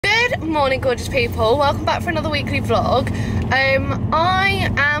morning, gorgeous people. Welcome back for another weekly vlog. I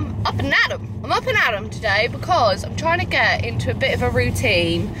am up and at 'em. I'm up and at 'em today because I'm trying to get into a bit of a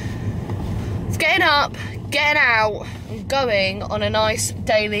routine of getting up, getting out, and going on a nice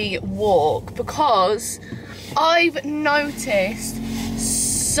daily walk because I've noticed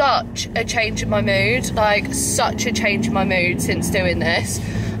such a change in my mood, like such a change in my mood since doing this.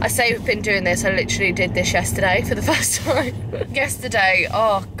 I say we've been doing this, I literally did this yesterday for the first time. Yesterday,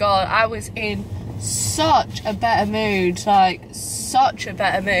 oh God, I was in such a better mood, like such a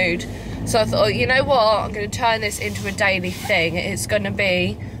better mood. So I thought, you know what, I'm gonna turn this into a daily thing. It's gonna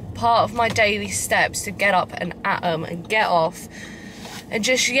be part of my daily steps to get up and at 'em and get off. And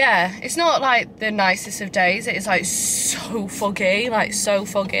just, yeah, it's not like the nicest of days. It is like so foggy, like so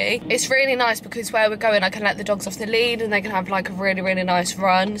foggy. It's really nice because where we're going, I can let the dogs off the lead and they can have like a really, really nice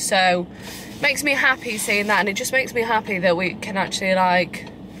run. So it makes me happy seeing that, and it just makes me happy that we can actually like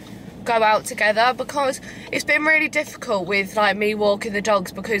go out together, because it's been really difficult with like me walking the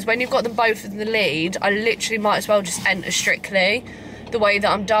dogs, because when you've got them both in the lead, I literally might as well just enter Strictly the way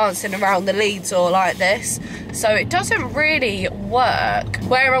that I'm dancing around the leads or like this. So it doesn't really work.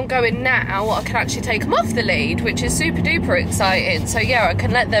 Where I'm going now, I can actually take them off the lead, which is super duper exciting. So yeah, I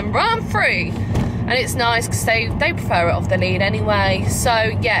can let them run free. And it's nice because they prefer it off the lead anyway.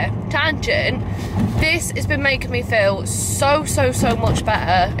 So yeah, tangent. This has been making me feel so much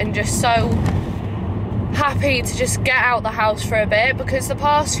better and just so happy to just get out the house for a bit, because the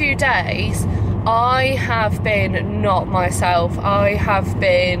past few days I have been not myself. I have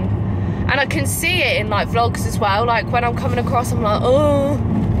been, and I can see it in like vlogs as well, like when I'm coming across I'm like, oh,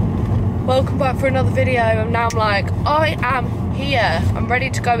 welcome back for another video, and now I'm like, I am here, I'm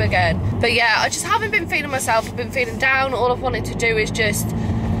ready to go again. But yeah, I just haven't been feeling myself. I've been feeling down. All I've wanted to do is just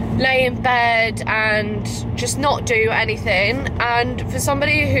lay in bed and just not do anything. And for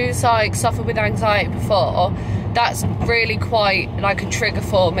somebody who's like suffered with anxiety before, that's really quite like a trigger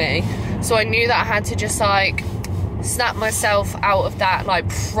for me. So I knew that I had to just like snap myself out of that like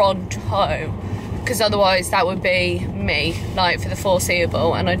pronto, because otherwise that would be me like for the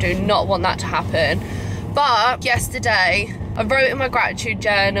foreseeable, and I do not want that to happen. But yesterday I wrote in my gratitude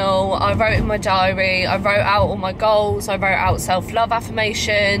journal, I wrote in my diary, I wrote out all my goals, I wrote out self-love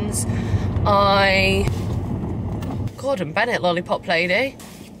affirmations. Gordon Bennett, lollipop lady.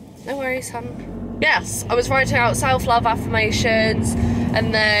 No worries, hun. Yes, I was writing out self-love affirmations,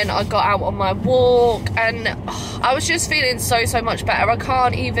 and then I got out on my walk, and I was just feeling so much better. I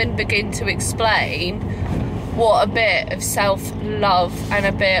can't even begin to explain what a bit of self-love and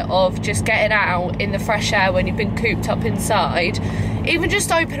a bit of just getting out in the fresh air when you've been cooped up inside. Even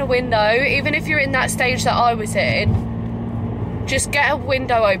just open a window, even if you're in that stage that I was in, just get a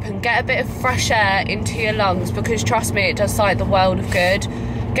window open, get a bit of fresh air into your lungs, because trust me, it does like the world of good.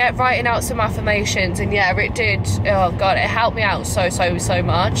 Get writing out some affirmations, and yeah, it did. Oh God, it helped me out so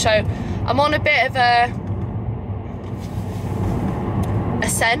much. So I'm on a bit of a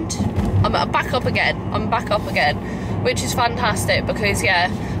ascent. I'm back up again. I'm back up again, which is fantastic, because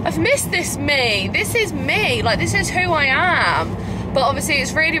yeah, I've missed this me. This is me. Like, this is who I am. But obviously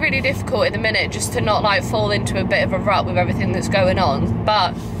it's really difficult in the minute just to not like fall into a bit of a rut with everything that's going on.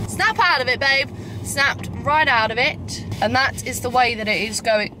 But snap out of it, babe. Snapped right out of it. And that is the way that it is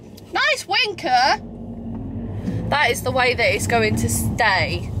going. Nice winker. That is the way that it's going to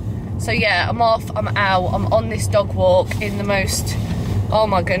stay. So yeah, I'm off, I'm out, I'm on this dog walk in the most, oh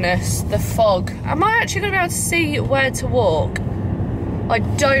my goodness, the fog. Am I actually going to be able to see where to walk? I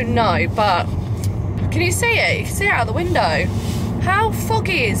don't know, but can you see it? You can see it out the window. How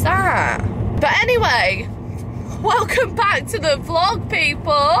foggy is that? But anyway, welcome back to the vlog,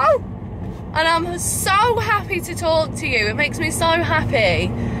 people. And I'm so happy to talk to you. It makes me so happy.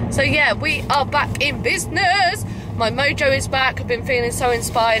 So yeah, we are back in business. My mojo is back. I've been feeling so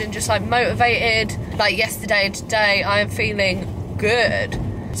inspired and just like motivated. Like yesterday and today, I am feeling good.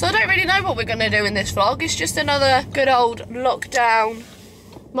 So I don't really know what we're gonna do in this vlog. It's just another good old lockdown.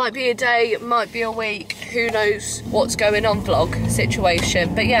 Might be a day, might be a week. Who knows what's going on vlog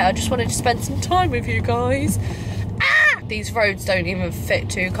situation. But yeah, I just wanted to spend some time with you guys. These roads don't even fit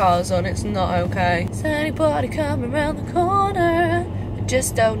 2 cars on, it's not okay. Is anybody coming around the corner? I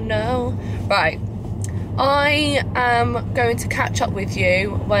just don't know. Right, I am going to catch up with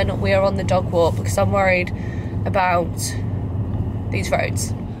you when we are on the dog walk, because I'm worried about these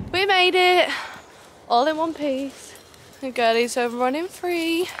roads. We made it, all in one piece. The girlies are running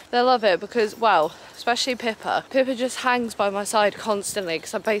free. They love it because, well, especially Pippa. Pippa just hangs by my side constantly,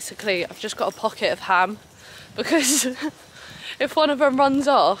 because I've just got a pocket of ham. Because if one of them runs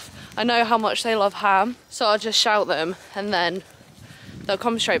off, I know how much they love ham, so I'll just shout them and then So I'll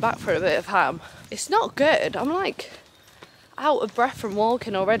come straight back for a bit of ham. It's not good. I'm like out of breath from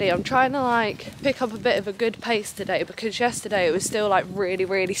walking already. I'm trying to like pick up a bit of a good pace today because yesterday it was still like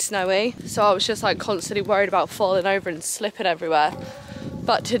really snowy. So I was just like constantly worried about falling over and slipping everywhere.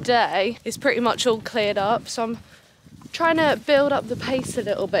 But today it's pretty much all cleared up. So I'm trying to build up the pace a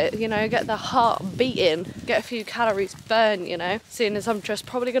little bit, you know, get the heart beating, get a few calories burned, you know, seeing as I'm just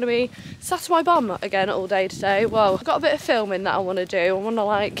probably going to be sat on my bum again all day today. Well, I've got a bit of filming that I want to do. I want to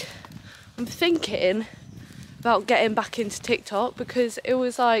like, I'm thinking about getting back into TikTok because it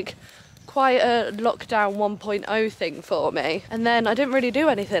was like quite a lockdown 1.0 thing for me, and then I didn't really do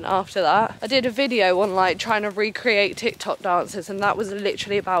anything after that. I did a video on like trying to recreate TikTok dances and that was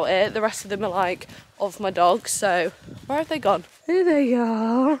literally about it. The rest of them are like of my dogs. So where have they gone? Here they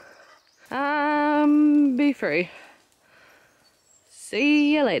are. Be free.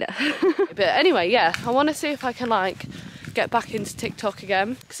 See you later. But anyway, yeah, I want to see if I can like get back into TikTok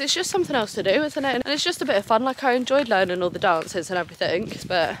again because it's just something else to do, isn't it? And it's just a bit of fun. Like, I enjoyed learning all the dances and everything,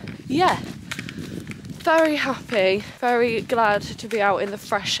 but yeah, very happy, very glad to be out in the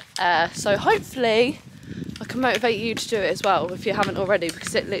fresh air. So hopefully I can motivate you to do it as well if you haven't already,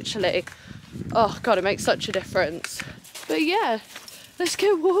 because it literally, oh god, it makes such a difference. But yeah, let's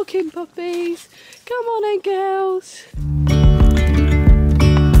go walking, puppies. Come on in, girls.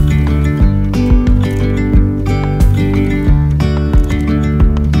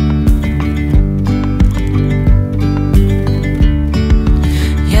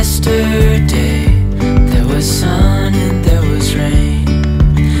 Yesterday there was sun and there was rain.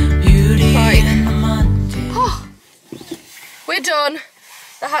 Beauty in the Monday. Oh, we're done.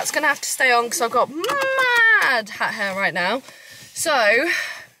 The hat's gonna have to stay on because I've got mad hat hair right now. So,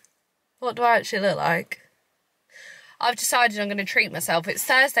 what do I actually look like? I've decided I'm going to treat myself. It's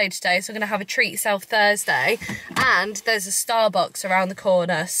Thursday today, so I'm going to have a treat yourself Thursday. And there's a Starbucks around the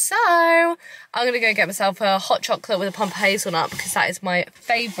corner. So I'm going to go get myself a hot chocolate with a pump of hazelnut because that is my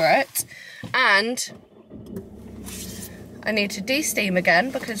favourite. And I need to de-steam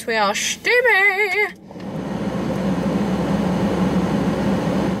again because we are steamy.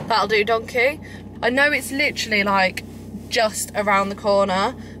 That'll do, donkey. I know it's literally like just around the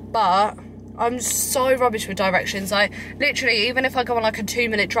corner, but I'm so rubbish with directions. Like, literally, even if I go on like a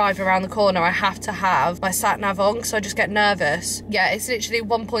 2-minute drive around the corner, I have to have my sat nav on because I just get nervous. Yeah, it's literally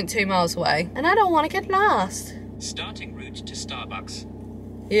 1.2 miles away and I don't want to get lost. Starting route to Starbucks.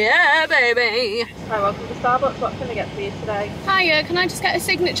 Yeah, baby. Hi, welcome to Starbucks. What can I get for you today? Hiya, can I just get a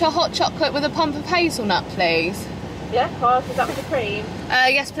signature hot chocolate with a pump of hazelnut, please? Yeah, of course. Is that with the cream?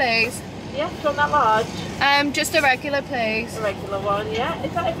 Yes, please. Yeah, do you want that large? Just a regular, please. A regular one, yeah.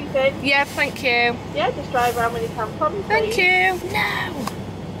 Is that everything? Yeah, thank you. Yeah, just drive around when you can for me, Thank please. you. No.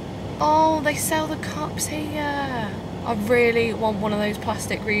 Oh, they sell the cups here. I really want one of those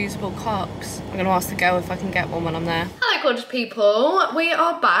plastic reusable cups. I'm going to ask the girl if I can get one when I'm there. Hello, gorgeous people. We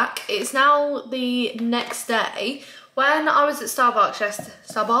are back. It's now the next day. When I was at Starbucks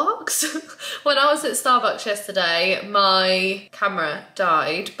when I was at Starbucks yesterday, my camera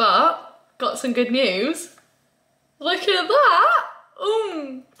died, but got some good news. Look at that.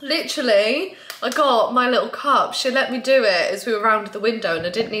 Literally, I got my little cup. She let me do it as we were round the window and I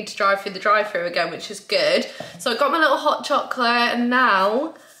didn't need to drive through the drive-thru again, which is good. So I got my little hot chocolate and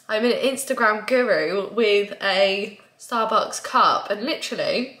now I'm an Instagram guru with a Starbucks cup. And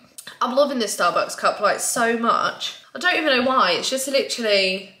literally, I'm loving this Starbucks cup like so much. I don't even know why. It's just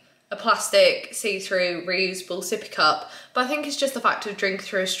literally a plastic see-through reusable sippy cup. But I think it's just the fact of drinking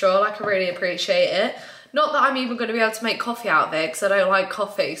through a straw. Like, I really appreciate it. Not that I'm even going to be able to make coffee out of it because I don't like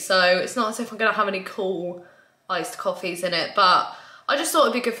coffee. So it's not as if I'm going to have any cool iced coffees in it. But I just thought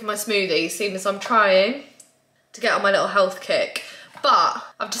it'd be good for my smoothie, seeing as I'm trying to get on my little health kick. But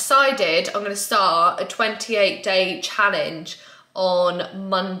I've decided I'm going to start a 28-day challenge on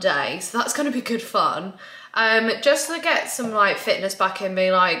Monday. So that's going to be good fun. Just to get some like fitness back in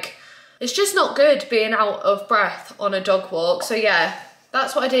me. Like, it's just not good being out of breath on a dog walk. So yeah.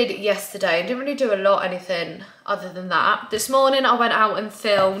 That's what I did yesterday. I didn't really do a lot, anything other than that. This morning I went out and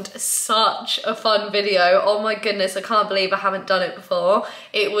filmed such a fun video. Oh my goodness, I can't believe I haven't done it before.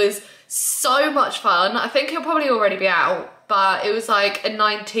 It was so much fun. I think it'll probably already be out, but it was like a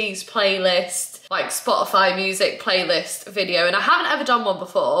 90s playlist, like Spotify music playlist video. And I haven't ever done one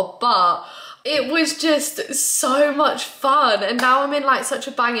before, but it was just so much fun. And now I'm in like such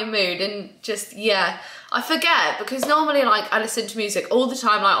a banging mood and just, yeah. I forget because normally like I listen to music all the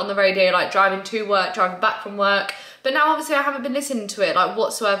time, like on the radio, like driving to work, driving back from work. But now obviously I haven't been listening to it like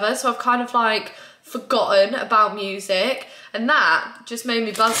whatsoever. So I've kind of like forgotten about music and that just made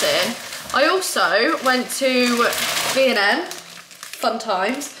me buzzing. I also went to B&M fun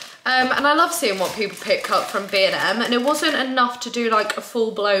times. And I love seeing what people pick up from B&M, and it wasn't enough to do like a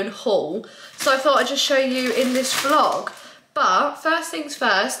full-blown haul, so I thought I'd just show you in this vlog. But first things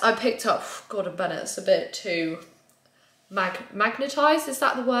first, I picked up, Gordon Bennett's a bit too magnetised, is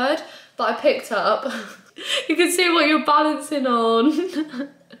that the word? But I picked up, you can see what you're balancing on.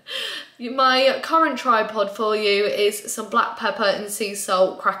 My current tripod for you is some black pepper and sea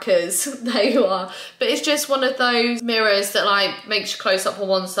salt crackers. There you are. But it's just one of those mirrors that like makes you close up on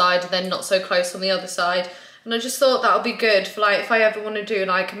one side and then not so close on the other side. And I just thought that would be good for like if I ever want to do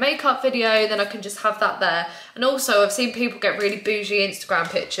like a makeup video, then I can just have that there. And also I've seen people get really bougie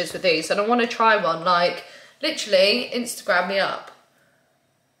Instagram pictures with these, and I want to try one. Like literally Instagram me up.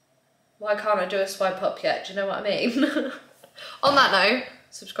 Why can't I do a swipe up yet? Do you know what I mean? On that note,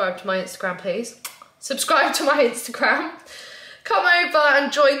 subscribe to my Instagram, please. Subscribe to my Instagram. Come over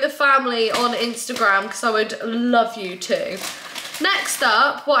and join the family on Instagram because I would love you to. Next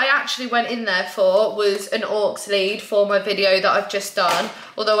up, what I actually went in there for was an aux lead for my video that I've just done.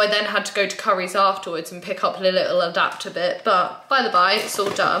 Although I then had to go to Curry's afterwards and pick up a little adapter bit. But by the by, it's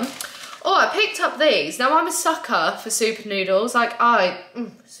all done. Oh, I picked up these. Now I'm a sucker for super noodles. Like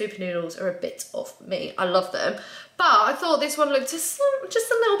super noodles are a bit of me. I love them. But I thought this one looked just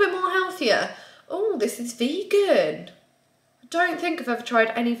a little bit more healthier. Oh, this is vegan. I don't think I've ever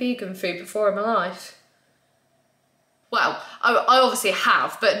tried any vegan food before in my life. Well, I obviously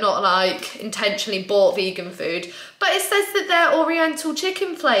have, but not like intentionally bought vegan food. But it says that they're Oriental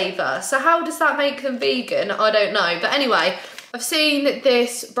chicken flavour. So how does that make them vegan? I don't know. But anyway, I've seen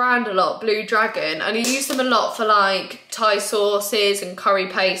this brand a lot, Blue Dragon, and I use them a lot for like Thai sauces and curry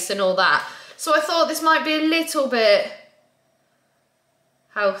paste and all that. So I thought this might be a little bit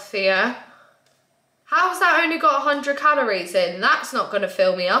healthier. How's that only got 100 calories in? That's not going to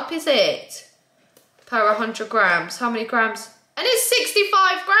fill me up, is it? Per 100 grams. How many grams? And it's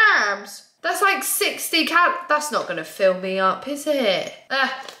 65 grams. That's like 60 that's not going to fill me up, is it? But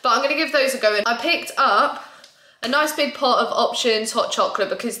I'm going to give those a go. I picked up a nice big pot of Options hot chocolate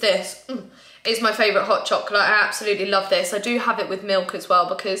because this is my favourite hot chocolate. I absolutely love this. I do have it with milk as well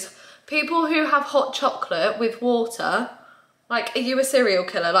because people who have hot chocolate with water, like, are you a serial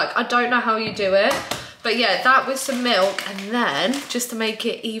killer? Like, I don't know how you do it. But yeah, that with some milk, and then, just to make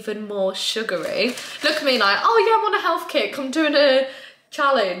it even more sugary, look at me like, oh yeah, I'm on a health kick. I'm doing a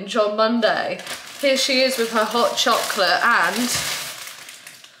challenge on Monday. Here she is with her hot chocolate and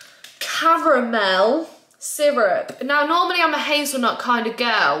caramel syrup. Now, normally I'm a hazelnut kind of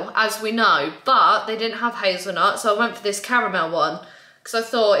girl, as we know, but they didn't have hazelnut, so I went for this caramel one because I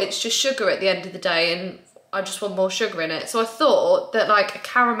thought it's just sugar at the end of the day and I just want more sugar in it. So I thought that like a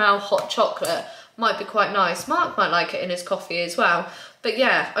caramel hot chocolate might be quite nice. Mark might like it in his coffee as well. But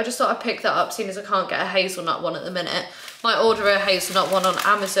yeah, I just thought I'd pick that up, seeing as I can't get a hazelnut one at the minute. Might order a hazelnut one on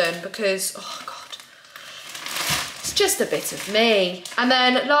Amazon because, oh God, it's just a bit of me. And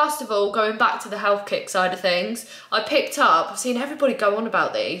then last of all, going back to the health kick side of things, I picked up, I've seen everybody go on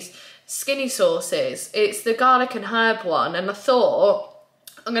about these, skinny sauces. It's the garlic and herb one, and I thought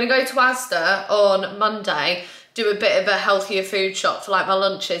I'm gonna go to Asda on Monday, do a bit of a healthier food shop for like my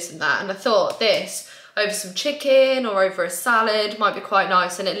lunches and that, and I thought this over some chicken or over a salad might be quite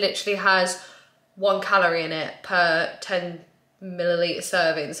nice, and it literally has 1 calorie in it per 10 milliliter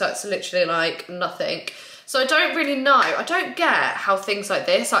serving, so it's literally like nothing. So I don't really know, I don't get how things like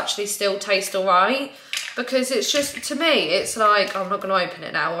this actually still taste alright, because it's just, to me, it's like, I'm not gonna open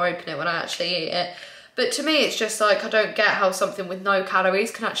it now, or open it when I actually eat it. But to me, it's just like, I don't get how something with no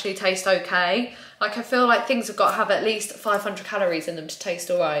calories can actually taste okay. Like, I feel like things have got to have at least 500 calories in them to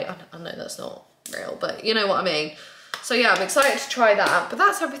taste all right. I know that's not real, but you know what I mean. So yeah, I'm excited to try that. But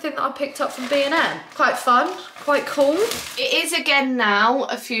that's everything that I picked up from B&M. Quite fun, quite cool. It is again now,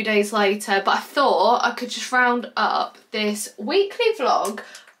 a few days later, but I thought I could just round up this weekly vlog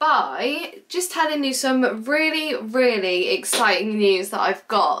by just telling you some really, really exciting news that I've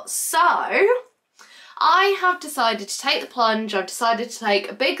got. So I have decided to take the plunge. I've decided to take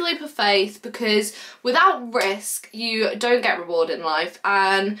a big leap of faith, because without risk, you don't get reward in life.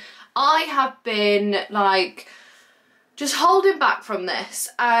 And I have been like just holding back from this.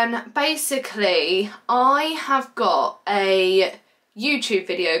 And basically, I have got a YouTube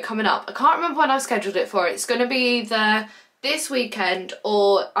video coming up. I can't remember when I've scheduled it for. It's going to be either this weekend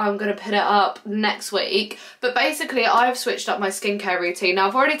or I'm going to put it up next week. But basically, I've switched up my skincare routine. Now,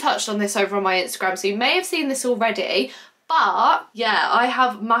 I've already touched on this over on my Instagram, so you may have seen this already. But yeah, I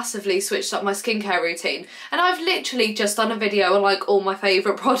have massively switched up my skincare routine. And I've literally just done a video on like all my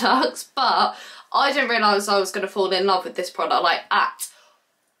favourite products, but I didn't realise I was going to fall in love with this product like at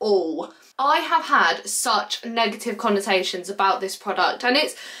all. I have had such negative connotations about this product, and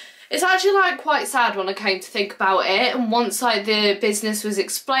it's actually like quite sad when I came to think about it. And once like the business was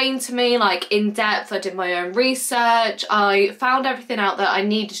explained to me like in depth, I did my own research, I found everything out that I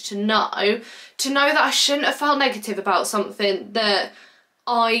needed to know that I shouldn't have felt negative about something that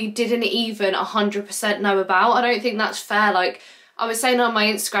I didn't even 100% know about. I don't think that's fair. Like I was saying on my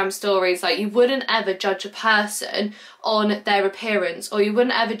Instagram stories, like you wouldn't ever judge a person on their appearance, or you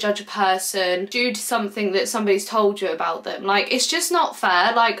wouldn't ever judge a person due to something that somebody's told you about them. Like it's just not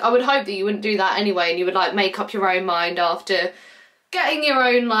fair. Like I would hope that you wouldn't do that anyway, and you would like make up your own mind after getting your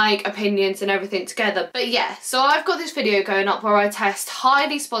own like opinions and everything together. But yeah, so I've got this video going up where I test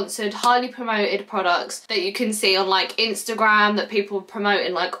highly sponsored, highly promoted products that you can see on like Instagram that people are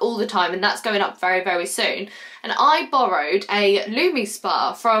promoting like all the time, and that's going up very, very soon. And I borrowed a Lumi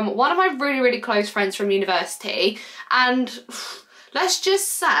Spa from one of my really, really close friends from university, and let's just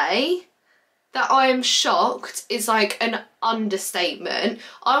say that I am shocked is like an understatement.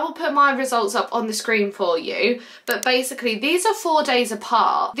 I will put my results up on the screen for you, but basically these are 4 days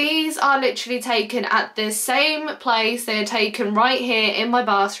apart. These are literally taken at the same place. They are taken right here in my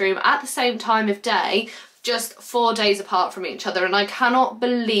bathroom at the same time of day, just 4 days apart from each other, and I cannot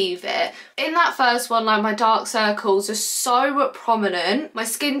believe it. In that first one, like my dark circles are so prominent. My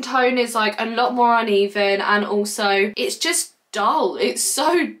skin tone is like a lot more uneven, and also it's just dull. It's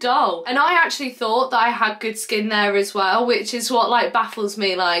so dull. And I actually thought that I had good skin there as well, which is what like baffles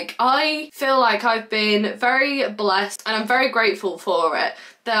me. Like I feel like I've been very blessed, and I'm very grateful for it,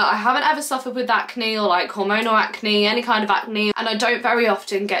 that I haven't ever suffered with acne or like hormonal acne, any kind of acne, and I don't very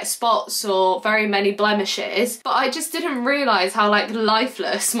often get spots or very many blemishes. But I just didn't realise how like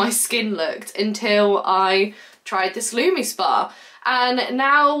lifeless my skin looked until I tried this Lumi Spa. And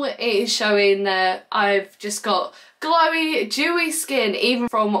now it is showing that I've just got glowy, dewy skin even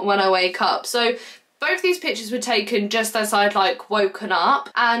from when I wake up. So both these pictures were taken just as I'd like woken up,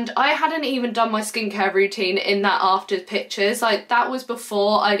 and I hadn't even done my skincare routine in that after pictures. Like that was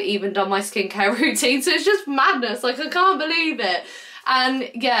before I'd even done my skincare routine, so it's just madness. Like I can't believe it. And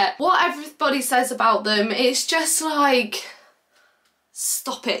yeah, what everybody says about them, it's just like,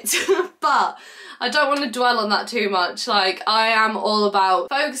 stop it. But I don't want to dwell on that too much. Like I am all about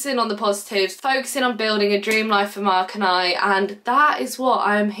focusing on the positives, focusing on building a dream life for Mark and I, and that is what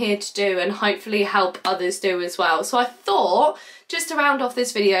I'm here to do, and hopefully help others do as well. So I thought, just to round off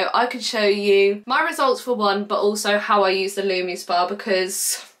this video, I could show you my results for one, but also how I use the Lumi Spa,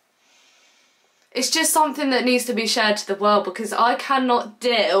 because it's just something that needs to be shared to the world, because I cannot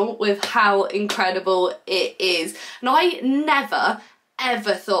deal with how incredible it is. And I never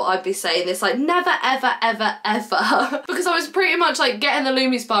ever thought I'd be saying this, like never ever ever ever because I was pretty much like getting the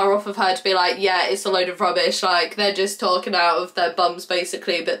Lumi Spa off of her to be like, yeah, it's a load of rubbish, like they're just talking out of their bums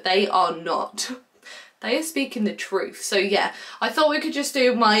basically, but they are not. They are speaking the truth. So yeah, I thought we could just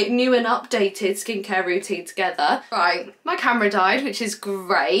do my new and updated skincare routine together. Right, my camera died, which is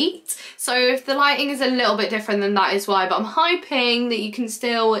great. So if the lighting is a little bit different, then that is why, but I'm hoping that you can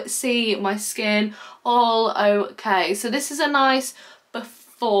still see my skin all okay. So this is a nice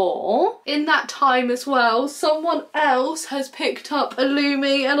before. In that time as well, someone else has picked up a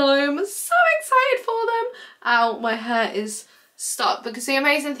Lumi, and I'm so excited for them. Ow, my hair is stuck, because the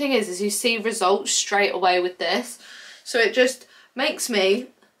amazing thing is you see results straight away with this, so it just makes me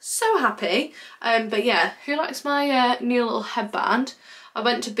so happy. But yeah, who likes my new little headband? I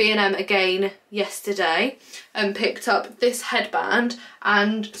went to B&M again yesterday and picked up this headband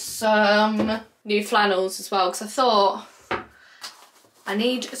and some new flannels as well, because I thought I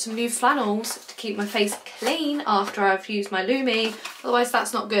need some new flannels to keep my face clean after I've used my Lumi, otherwise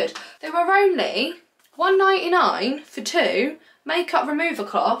that's not good. They were only £1.99 for 2 makeup remover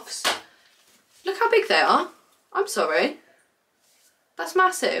cloths. Look how big they are. I'm sorry. That's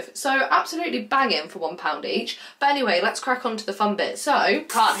massive. So absolutely banging for £1 each. But anyway, let's crack on to the fun bit. So,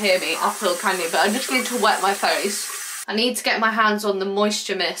 can't hear me uphill, can you? But I just need to wet my face. I need to get my hands on the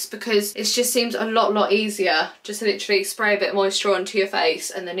moisture mist, because it just seems a lot easier. Just literally spray a bit of moisture onto your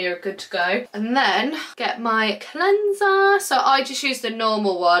face and then you're good to go. And then get my cleanser. So I just use the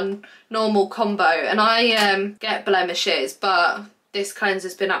normal one, normal combo, and I get blemishes, but this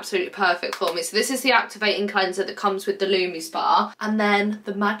cleanser's been absolutely perfect for me. So this is the activating cleanser that comes with the Lumi Spa, and then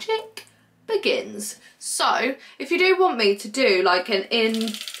the magic begins. So if you do want me to do like an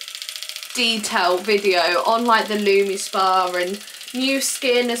in detail video on like the Lumi Spa and new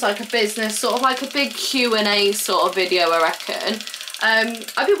skin as like a business, sort of like a big Q&A sort of video, I reckon,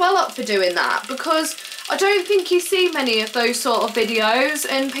 I'd be well up for doing that, because I don't think you see many of those sort of videos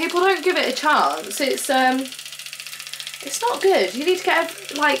and people don't give it a chance. It's not good. You need to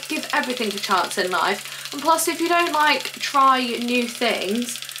get, like, give everything a chance in life. And plus, if you don't, like, try new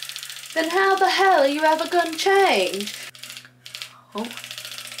things, then how the hell are you ever gonna change? Oh.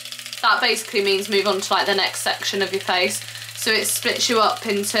 That basically means move on to, like, the next section of your face. So it splits you up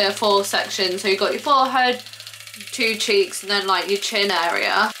into 4 sections. So you've got your forehead, 2 cheeks, and then, like, your chin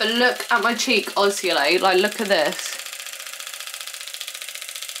area. But look at my cheek oscillate. Like, look at this.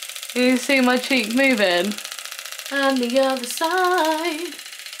 You see my cheek moving? And the other side.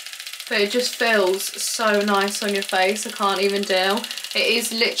 But it just feels so nice on your face. I can't even deal. It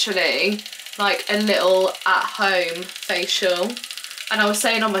is literally like a little at-home facial. And I was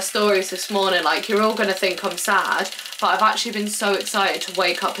saying on my stories this morning, like, you're all gonna think I'm sad, but I've actually been so excited to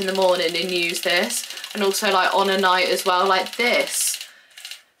wake up in the morning and use this. And also, like, on a night as well. Like, this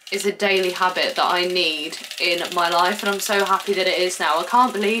is a daily habit that I need in my life, and I'm so happy that it is now. I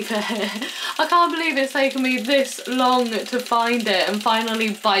can't believe it. I can't believe it's taken me this long to find it and finally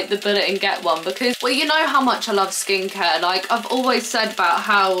bite the bullet and get one, because, well, you know how much I love skincare. Like, I've always said about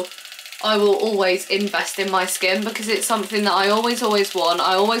how I will always invest in my skin because it's something that I always want.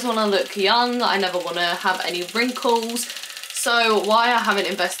 I always want to look young. I never want to have any wrinkles. So why I haven't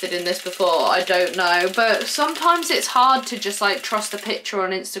invested in this before, I don't know. But sometimes it's hard to just, like, trust a picture on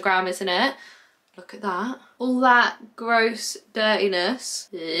Instagram, isn't it? Look at that. All that gross dirtiness.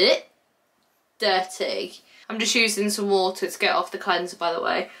 Dirty. I'm just using some water to get off the cleanser, by the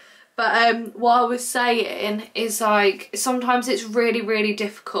way. But what I was saying is, like, sometimes it's really, really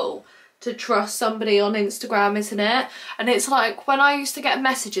difficult to trust somebody on Instagram, isn't it? And it's like, when I used to get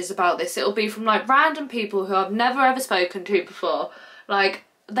messages about this, it'll be from, like, random people who I've never ever spoken to before. Like,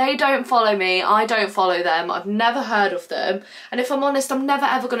 they don't follow me, I don't follow them, I've never heard of them. And if I'm honest, I'm never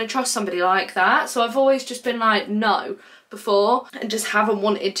ever going to trust somebody like that. So I've always just been like, no, before, and just haven't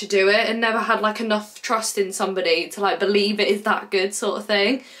wanted to do it, and never had, like, enough trust in somebody to, like, believe it is that good, sort of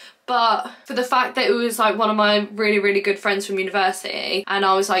thing. But for the fact that it was, like, one of my really, really good friends from university, and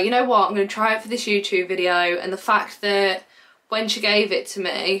I was like, you know what, I'm going to try it for this YouTube video, and the fact that when she gave it to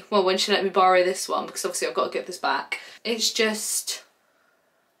me, well, when she let me borrow this one, because obviously I've got to give this back, it's just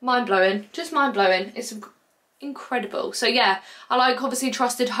mind-blowing, just mind-blowing. It's incredible. So yeah, I, like, obviously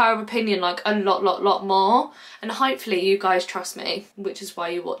trusted her opinion, like, a lot more, and hopefully you guys trust me, which is why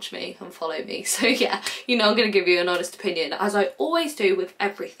you watch me and follow me. So yeah, you know I'm gonna give you an honest opinion, as I always do with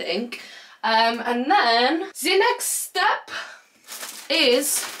everything. And then the next step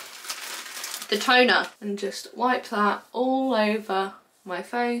is the toner, and just wipe that all over my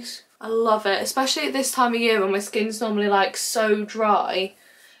face. I love it, especially at this time of year when my skin's normally, like, so dry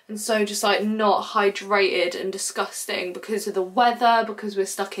and so just, like, not hydrated and disgusting because of the weather, because we're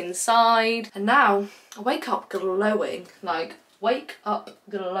stuck inside. And now I wake up glowing, like, wake up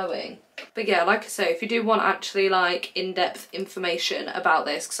glowing. But yeah, like I say, if you do want actually, like, in-depth information about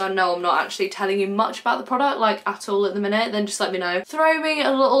this, because I know I'm not actually telling you much about the product, like, at all at the minute, then just let me know. Throw me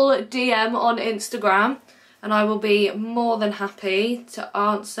a little DM on Instagram and I will be more than happy to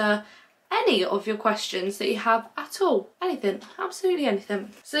answer any of your questions that you have at all. Anything, absolutely anything.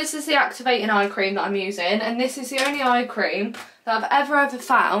 So this is the activating eye cream that I'm using, and this is the only eye cream that I've ever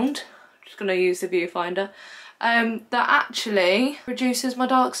found, I'm just gonna use the viewfinder, that actually reduces my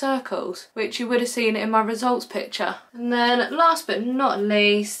dark circles, which you would have seen in my results picture. And then last but not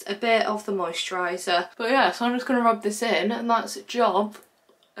least, a bit of the moisturiser. But yeah, so I'm just gonna rub this in, and that's a job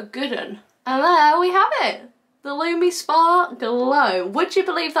a good one. And there we have it. The Lumi Spa Glow. Would you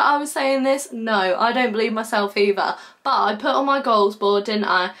believe that I was saying this? No, I don't believe myself either. But I put on my goals board, didn't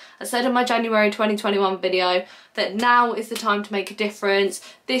I? I said in my January 2021 video that now is the time to make a difference.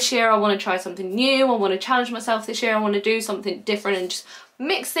 This year I want to try something new. I want to challenge myself this year. I want to do something different and just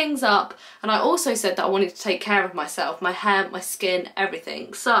mix things up. And I also said that I wanted to take care of myself, my hair, my skin,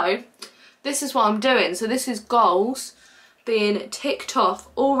 everything. So this is what I'm doing. So this is goals being ticked off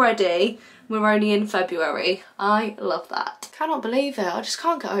already. We're only in February. I love that. Cannot believe it. I just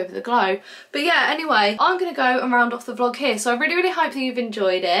can't get over the glow. But yeah, anyway, I'm going to go and round off the vlog here. So I really, really hope that you've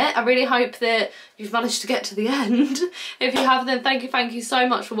enjoyed it. I really hope that you've managed to get to the end. If you have, then thank you so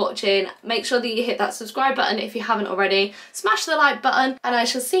much for watching. Make sure that you hit that subscribe button if you haven't already. Smash the like button, and I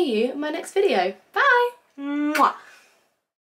shall see you in my next video. Bye! Mwah.